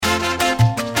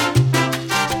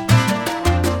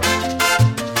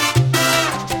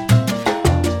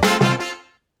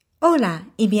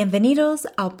y bienvenidos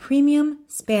al Premium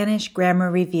Spanish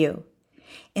Grammar Review.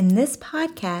 In this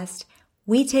podcast,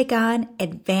 we take on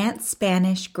advanced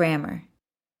Spanish grammar.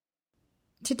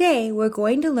 Today, we're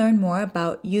going to learn more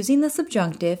about using the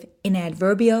subjunctive in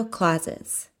adverbial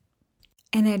clauses.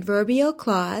 An adverbial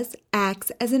clause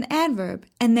acts as an adverb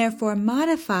and therefore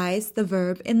modifies the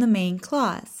verb in the main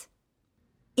clause.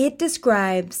 It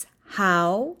describes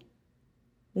how,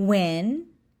 when,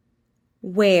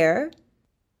 where,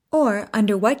 or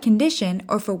under what condition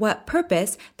or for what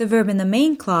purpose the verb in the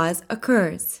main clause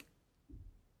occurs.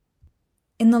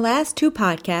 In the last two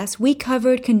podcasts, we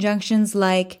covered conjunctions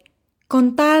like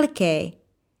con tal que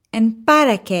and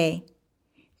para que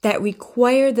that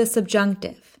require the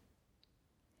subjunctive.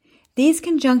 These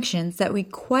conjunctions that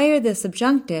require the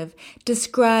subjunctive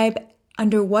describe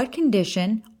under what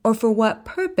condition or for what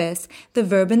purpose the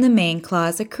verb in the main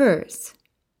clause occurs.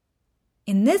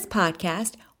 In this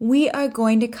podcast, we are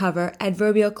going to cover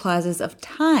adverbial clauses of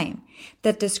time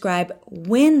that describe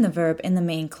when the verb in the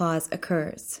main clause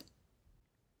occurs.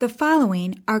 The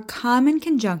following are common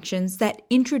conjunctions that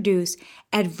introduce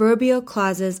adverbial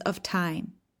clauses of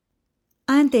time.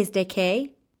 Antes de que,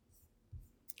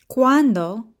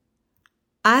 cuando,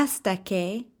 hasta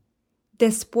que,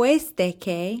 después de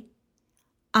que,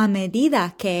 a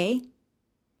medida que,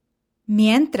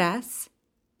 mientras,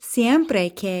 siempre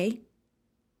que,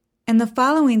 and the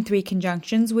following three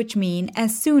conjunctions which mean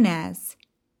as soon as,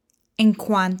 en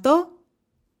cuanto,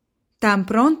 tan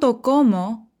pronto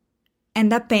como,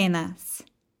 and apenas.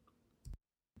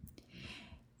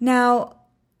 Now,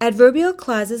 adverbial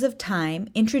clauses of time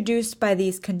introduced by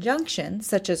these conjunctions,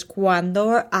 such as cuando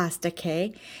or hasta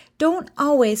que, don't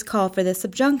always call for the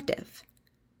subjunctive.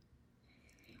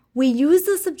 We use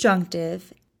the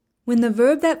subjunctive when the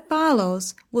verb that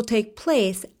follows will take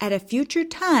place at a future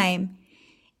time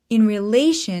in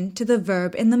relation to the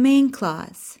verb in the main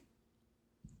clause.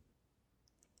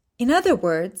 In other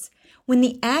words, when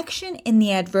the action in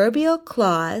the adverbial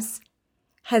clause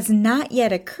has not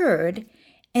yet occurred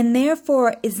and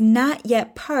therefore is not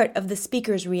yet part of the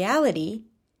speaker's reality,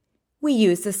 we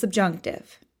use the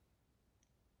subjunctive.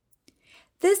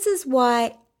 This is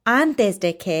why antes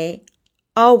de que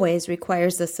always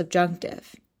requires the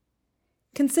subjunctive.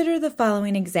 Consider the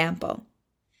following example.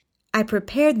 I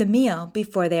prepared the meal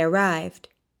before they arrived.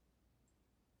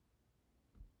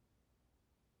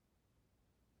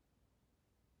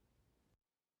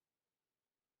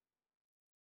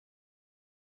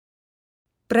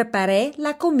 Preparé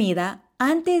la comida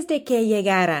antes de que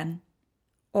llegaran,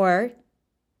 or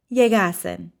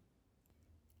llegasen.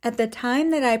 At the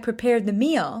time that I prepared the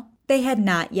meal, they had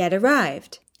not yet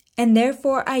arrived, and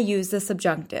therefore I use the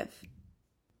subjunctive.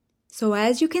 So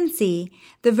as you can see,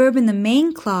 the verb in the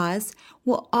main clause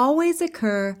will always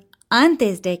occur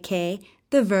antes de que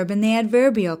the verb in the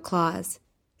adverbial clause.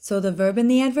 So the verb in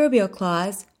the adverbial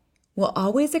clause will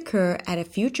always occur at a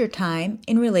future time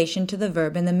in relation to the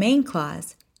verb in the main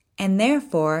clause, and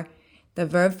therefore the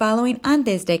verb following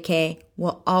antes de que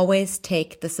will always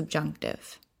take the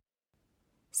subjunctive.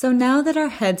 So now that our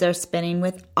heads are spinning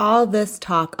with all this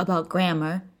talk about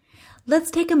grammar, let's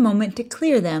take a moment to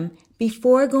clear them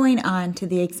before going on to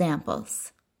the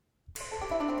examples.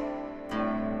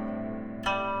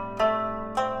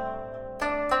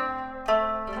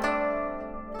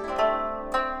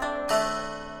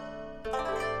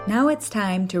 Now it's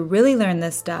time to really learn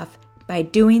this stuff by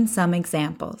doing some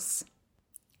examples.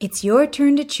 It's your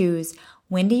turn to choose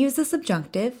when to use the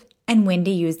subjunctive and when to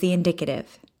use the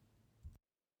indicative.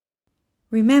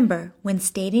 Remember, when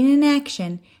stating an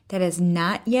action that has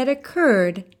not yet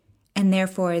occurred and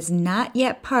therefore is not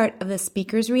yet part of the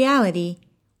speaker's reality,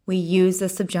 we use the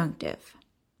subjunctive.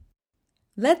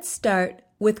 Let's start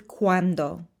with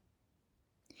cuando.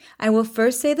 I will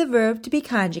first say the verb to be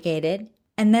conjugated,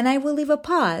 and then I will leave a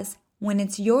pause when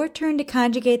it's your turn to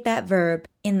conjugate that verb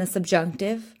in the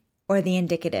subjunctive or the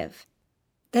indicative.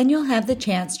 Then you'll have the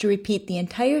chance to repeat the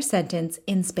entire sentence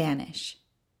in Spanish.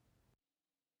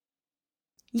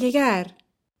 Llegar.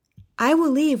 I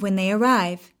will leave when they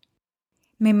arrive.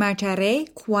 Me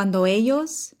marcharé cuando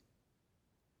ellos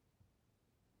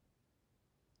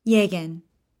lleguen.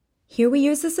 Here we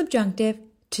use the subjunctive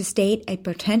to state a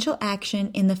potential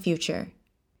action in the future.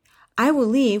 I will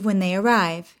leave when they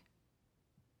arrive.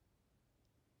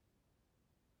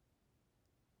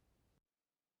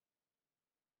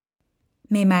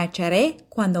 Me marcharé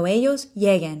cuando ellos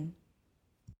lleguen.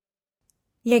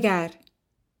 Llegar.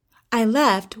 I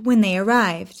left when they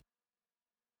arrived.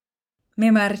 Me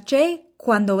marché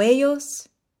cuando ellos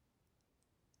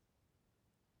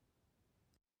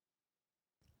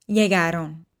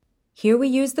llegaron. Here we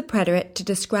use the preterite to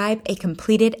describe a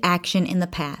completed action in the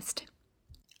past.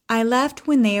 I left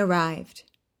when they arrived.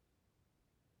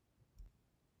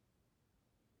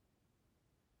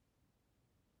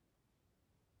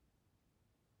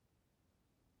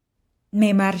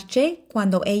 Me marché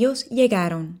cuando ellos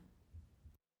llegaron.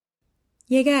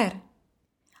 Llegar.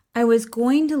 I was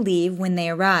going to leave when they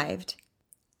arrived.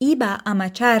 Iba a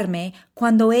marcharme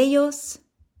cuando ellos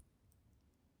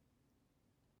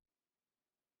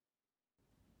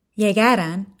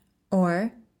llegaran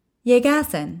or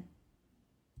llegasen.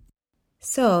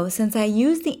 So, since I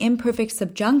use the imperfect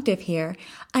subjunctive here,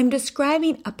 I'm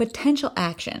describing a potential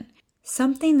action,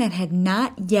 something that had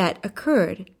not yet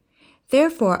occurred.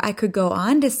 Therefore, I could go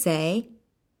on to say,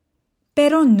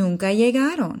 pero nunca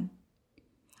llegaron.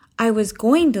 I was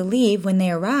going to leave when they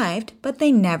arrived, but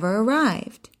they never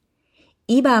arrived.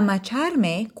 Iba a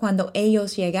marcharme cuando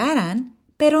ellos llegaran,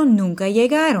 pero nunca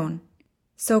llegaron.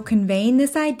 So conveying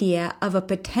this idea of a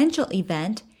potential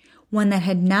event, one that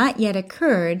had not yet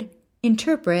occurred,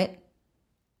 interpret,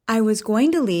 I was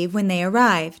going to leave when they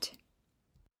arrived.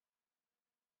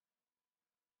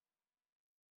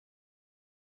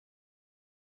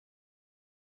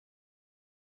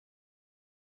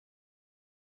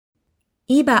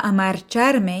 Iba a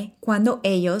marcharme cuando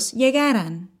ellos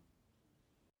llegaran.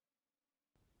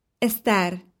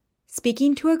 Estar.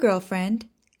 Speaking to a girlfriend.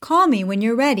 Call me when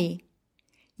you're ready.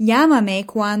 Llámame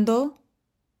cuando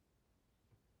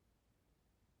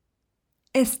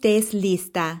estés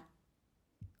lista.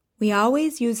 We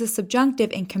always use a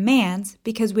subjunctive in commands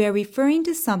because we are referring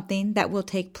to something that will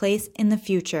take place in the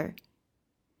future.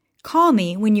 Call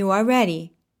me when you are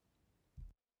ready.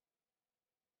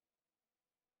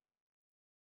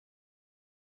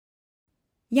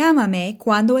 Llámame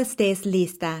cuando estés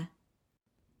lista.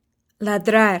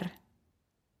 Ladrar.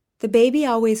 The baby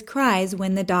always cries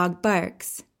when the dog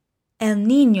barks. El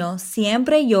niño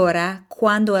siempre llora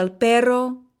cuando el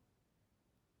perro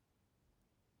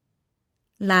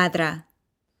ladra.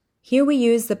 Here we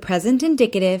use the present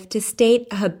indicative to state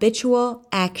a habitual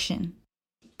action.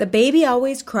 The baby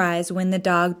always cries when the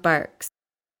dog barks.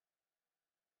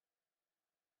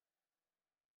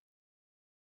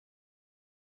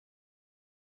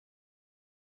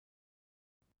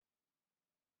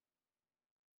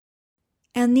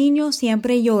 El niño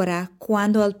siempre llora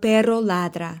cuando el perro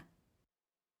ladra.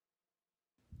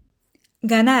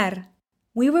 Ganar.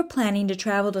 We were planning to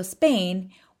travel to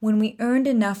Spain when we earned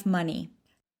enough money.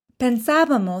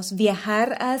 Pensábamos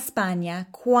viajar a España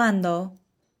cuando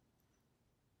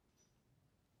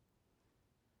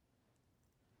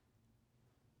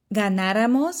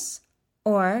ganáramos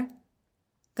or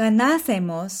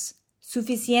ganásemos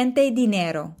suficiente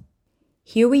dinero.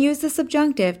 Here we use the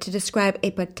subjunctive to describe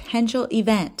a potential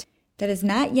event that is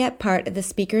not yet part of the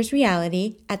speaker's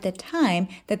reality at the time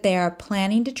that they are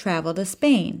planning to travel to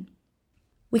Spain.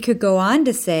 We could go on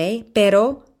to say,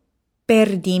 pero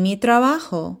perdí mi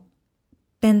trabajo.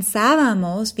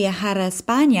 Pensábamos viajar a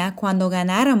España cuando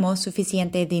ganáramos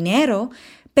suficiente dinero,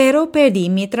 pero perdí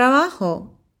mi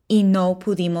trabajo y no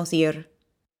pudimos ir.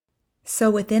 So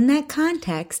within that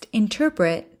context,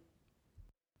 interpret,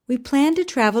 we planned to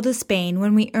travel to Spain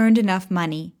when we earned enough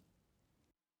money.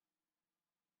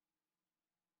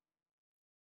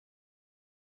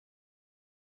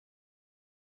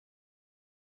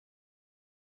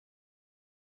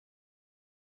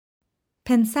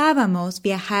 Pensábamos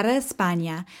viajar a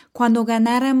España cuando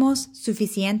ganáramos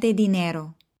suficiente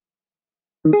dinero.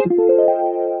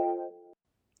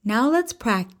 Now let's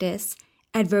practice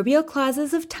adverbial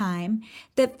clauses of time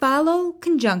that follow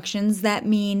conjunctions that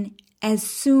mean as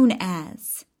soon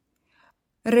as.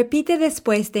 Repite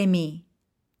después de mí.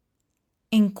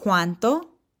 En cuanto,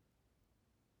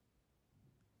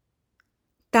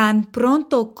 tan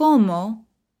pronto como,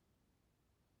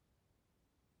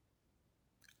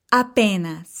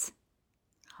 apenas.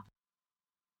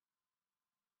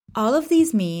 All of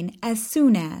these mean as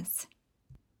soon as.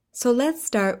 So let's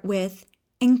start with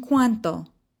en cuanto.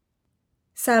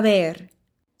 Saber.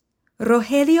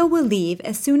 Rogelio will leave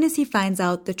as soon as he finds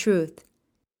out the truth.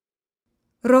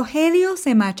 Rogelio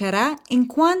se marchará en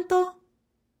cuanto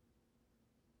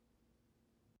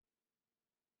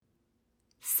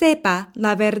sepa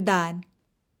la verdad.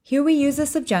 Here we use a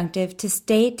subjunctive to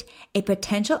state a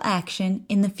potential action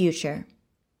in the future.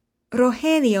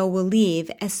 Rogelio will leave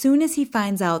as soon as he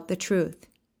finds out the truth.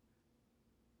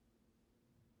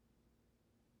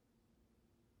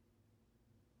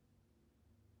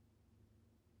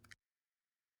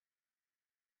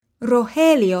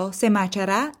 Rogelio se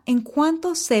marchará en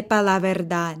cuanto sepa la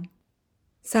verdad.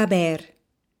 Saber.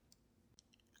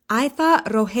 I thought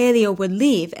Rogelio would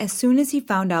leave as soon as he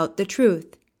found out the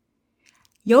truth.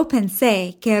 Yo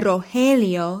pensé que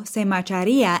Rogelio se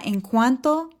marcharía en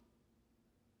cuanto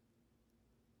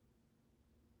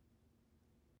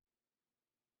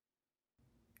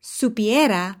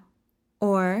supiera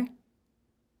or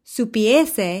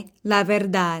supiese la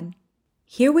verdad.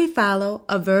 Here we follow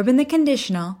a verb in the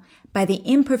conditional by the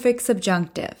imperfect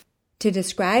subjunctive to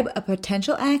describe a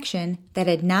potential action that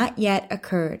had not yet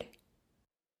occurred.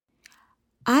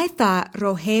 I thought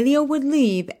Rogelio would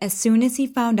leave as soon as he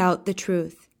found out the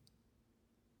truth.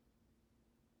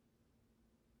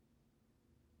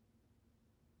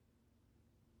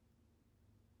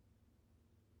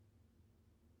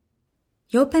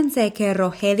 Yo pensé que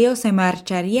Rogelio se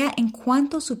marcharía en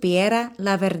cuanto supiera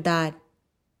la verdad.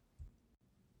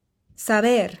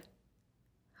 Saber.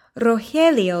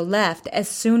 Rogelio left as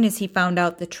soon as he found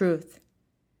out the truth.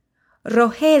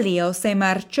 Rogelio se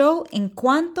marchó en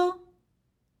cuanto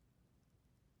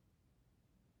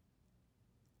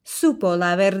supo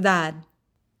la verdad.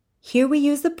 Here we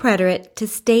use the preterite to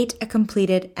state a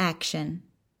completed action.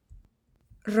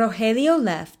 Rogelio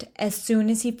left as soon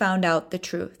as he found out the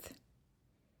truth.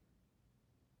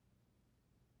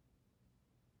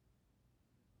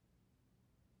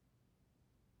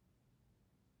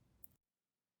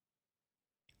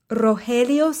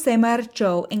 Rogelio se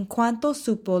marchó en cuanto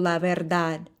supo la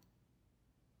verdad.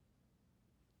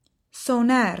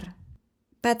 Sonar.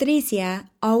 Patricia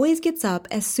always gets up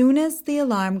as soon as the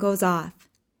alarm goes off.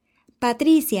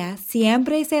 Patricia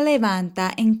siempre se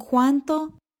levanta en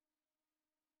cuanto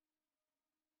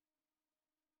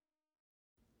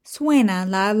suena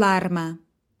la alarma.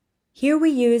 Here we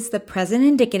use the present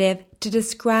indicative to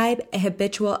describe a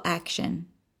habitual action.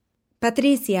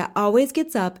 Patricia always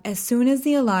gets up as soon as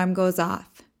the alarm goes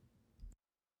off.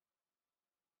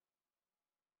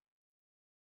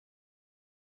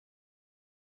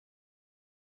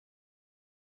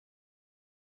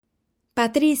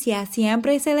 Patricia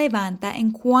siempre se levanta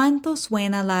en cuanto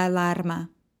suena la alarma.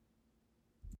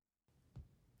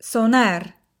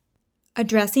 Sonar.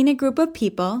 Addressing a group of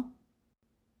people.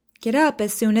 Get up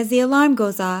as soon as the alarm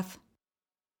goes off.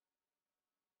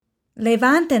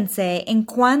 Levántense en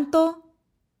cuanto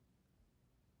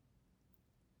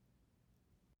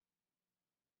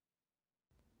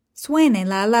suene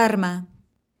la alarma.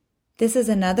 This is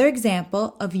another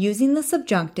example of using the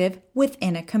subjunctive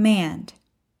within a command.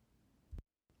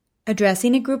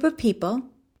 Addressing a group of people.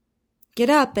 Get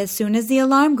up as soon as the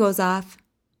alarm goes off.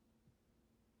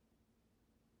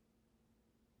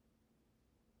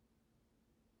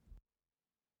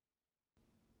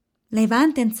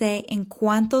 Levántense en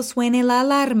cuanto suene la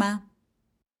alarma.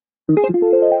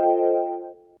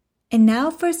 And now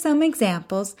for some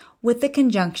examples with the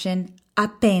conjunction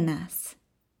apenas,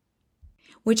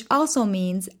 which also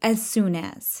means as soon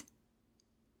as.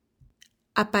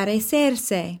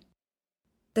 Aparecerse.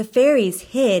 The fairies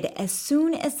hid as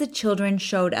soon as the children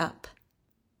showed up.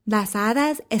 Las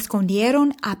hadas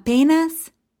escondieron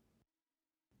apenas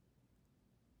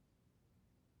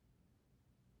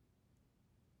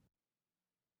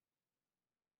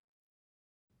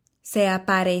se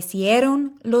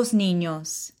aparecieron los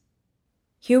niños.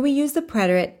 Here we use the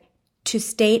preterite to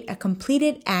state a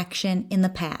completed action in the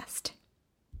past.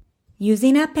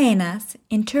 Using apenas,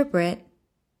 interpret,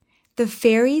 the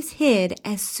fairies hid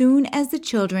as soon as the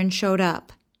children showed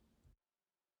up.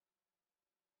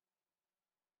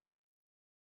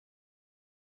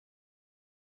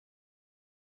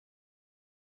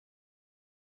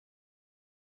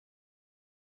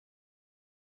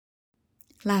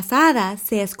 Las hadas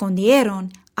se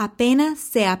escondieron apenas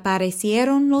se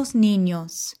aparecieron los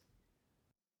niños.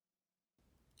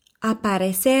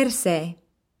 Aparecerse.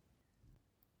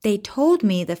 They told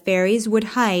me the fairies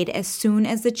would hide as soon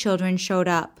as the children showed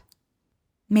up.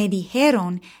 Me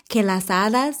dijeron que las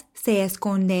hadas se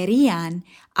esconderían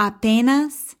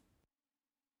apenas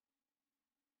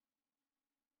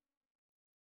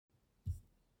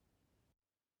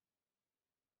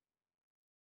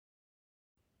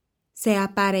se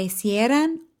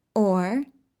aparecieran or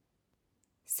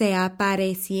se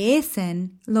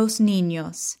apareciesen los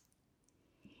niños.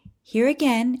 Here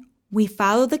again, we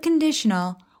follow the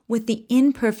conditional with the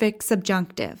imperfect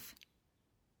subjunctive.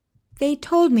 They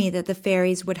told me that the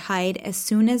fairies would hide as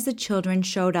soon as the children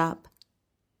showed up.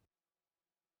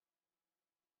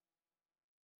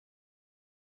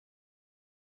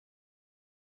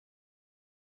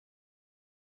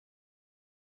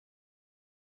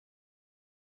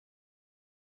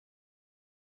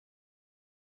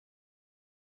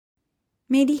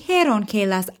 Me dijeron que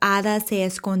las hadas se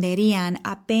esconderían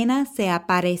apenas se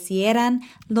aparecieran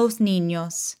los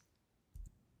niños.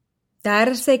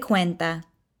 Darse cuenta.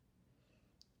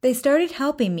 They started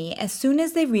helping me as soon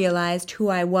as they realized who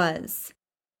I was.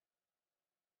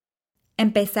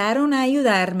 Empezaron a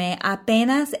ayudarme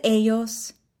apenas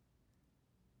ellos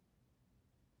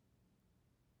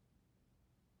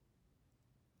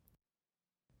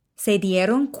se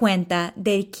dieron cuenta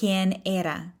de quién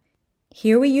era.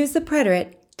 Here we use the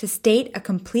preterite to state a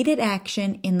completed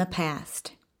action in the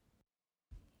past.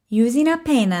 Using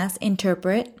apenas,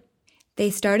 interpret,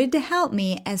 they started to help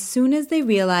me as soon as they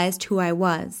realized who I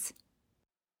was.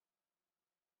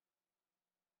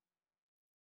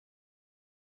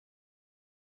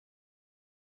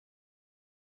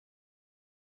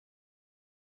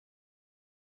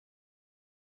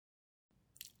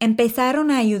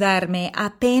 Empezaron a ayudarme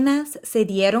apenas se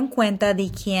dieron cuenta de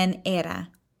quién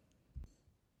era.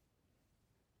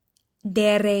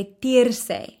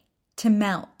 Derretirse, to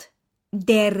melt.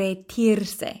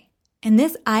 Derretirse. And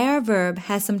this IR verb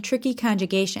has some tricky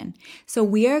conjugation, so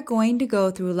we are going to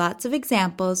go through lots of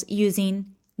examples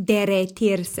using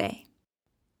derretirse.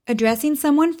 Addressing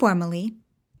someone formally,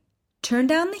 turn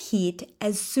down the heat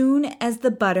as soon as the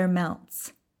butter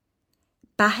melts.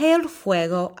 Baje el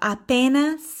fuego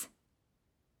apenas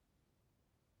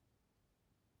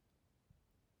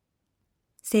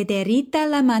se derrita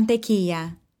la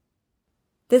mantequilla.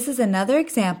 This is another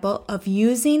example of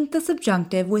using the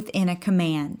subjunctive within a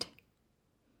command.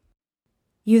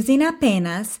 Using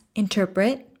apenas,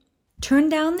 interpret, turn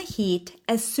down the heat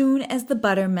as soon as the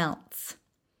butter melts.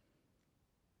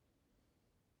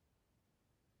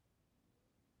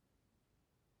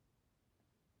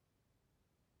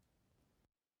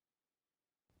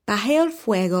 Baje el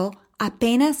fuego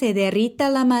apenas se derrita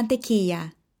la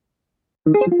mantequilla.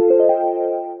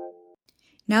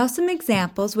 Now some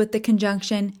examples with the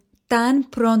conjunction tan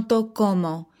pronto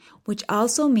como, which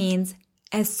also means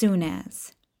as soon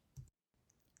as.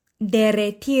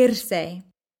 Derretirse.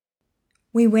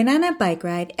 We went on a bike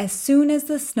ride as soon as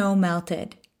the snow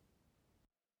melted.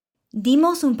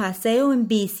 Dimos un paseo en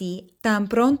bici tan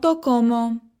pronto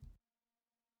como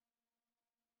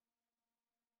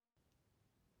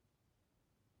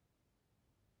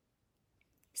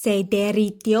se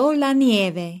derritió la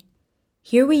nieve.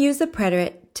 Here we use the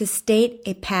preterite to state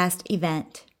a past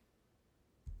event.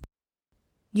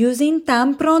 Using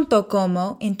tan pronto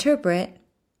como, interpret,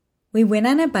 we went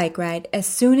on a bike ride as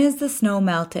soon as the snow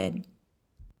melted.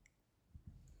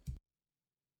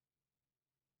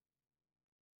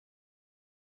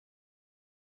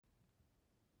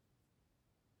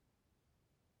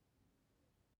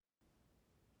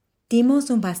 Dimos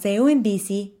un paseo en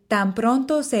bici tan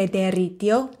pronto se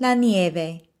derritió la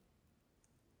nieve.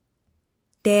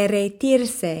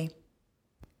 Derretirse.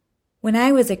 When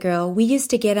I was a girl, we used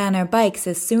to get on our bikes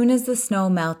as soon as the snow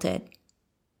melted.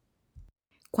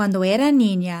 Cuando era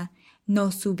niña,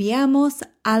 nos subíamos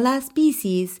a las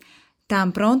bicis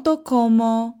tan pronto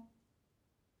como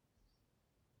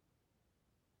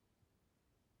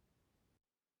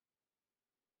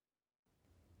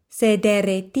se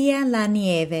derretía la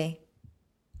nieve.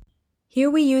 Here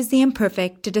we use the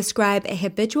imperfect to describe a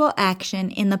habitual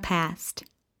action in the past.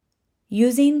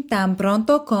 Using tan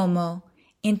pronto como,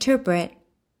 interpret,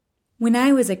 when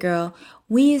I was a girl,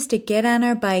 we used to get on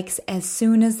our bikes as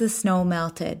soon as the snow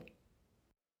melted.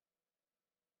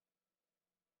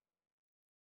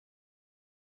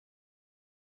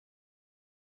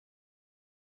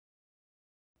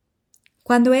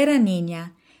 Cuando era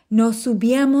niña, nos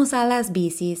subíamos a las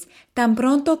bicis tan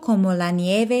pronto como la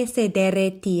nieve se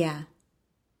derretía.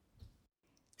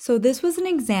 So this was an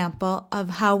example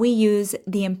of how we use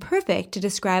the imperfect to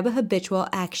describe a habitual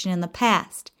action in the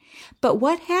past. But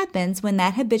what happens when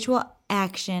that habitual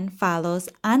action follows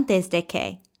antes de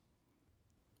que?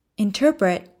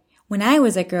 Interpret, when I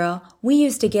was a girl, we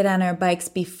used to get on our bikes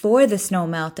before the snow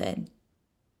melted.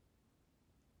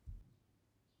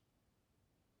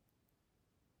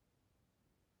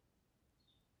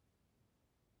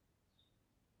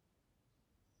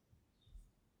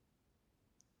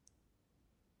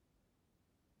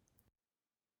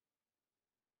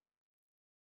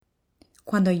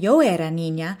 Cuando yo era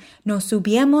niña, nos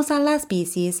subíamos a las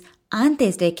bicis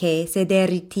antes de que se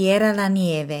derritiera la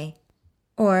nieve.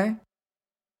 Or,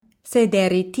 se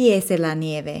derritiese la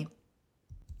nieve.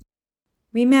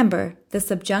 Remember, the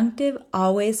subjunctive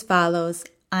always follows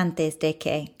antes de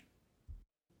que.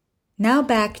 Now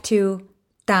back to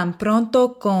tan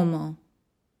pronto como.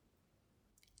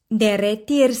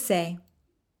 Derretirse.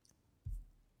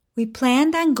 We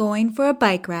planned on going for a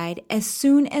bike ride as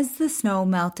soon as the snow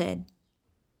melted.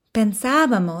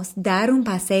 Pensábamos dar un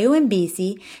paseo en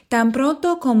bici tan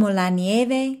pronto como la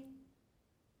nieve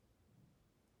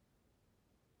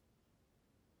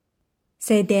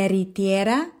se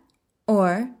derritiera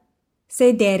or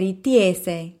se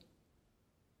derritiese.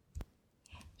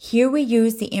 Here we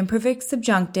use the imperfect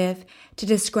subjunctive to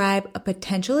describe a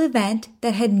potential event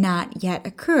that had not yet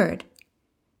occurred.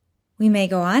 We may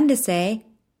go on to say,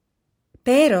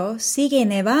 pero sigue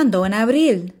nevando en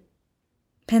abril.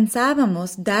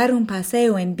 Pensábamos dar un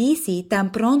paseo en bici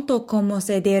tan pronto como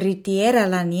se derritiera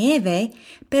la nieve,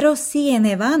 pero sigue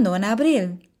nevando en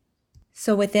abril.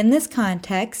 So within this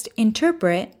context,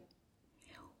 interpret,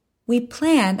 we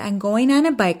planned on going on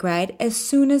a bike ride as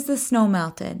soon as the snow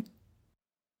melted.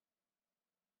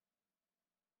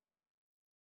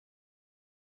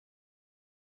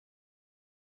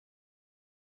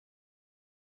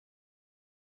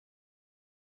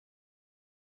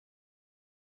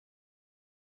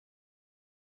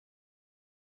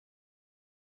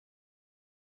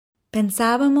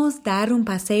 Pensábamos dar un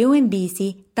paseo en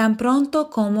bici tan pronto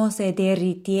como se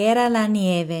derritiera la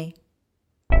nieve.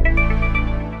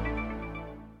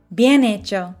 Bien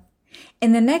hecho!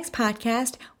 In the next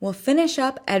podcast, we'll finish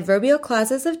up adverbial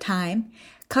clauses of time,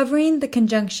 covering the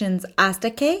conjunctions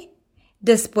hasta que,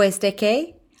 después de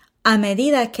que, a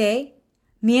medida que,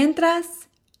 mientras,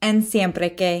 and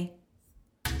siempre que.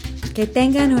 Que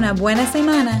tengan una buena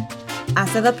semana.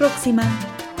 Hasta la próxima.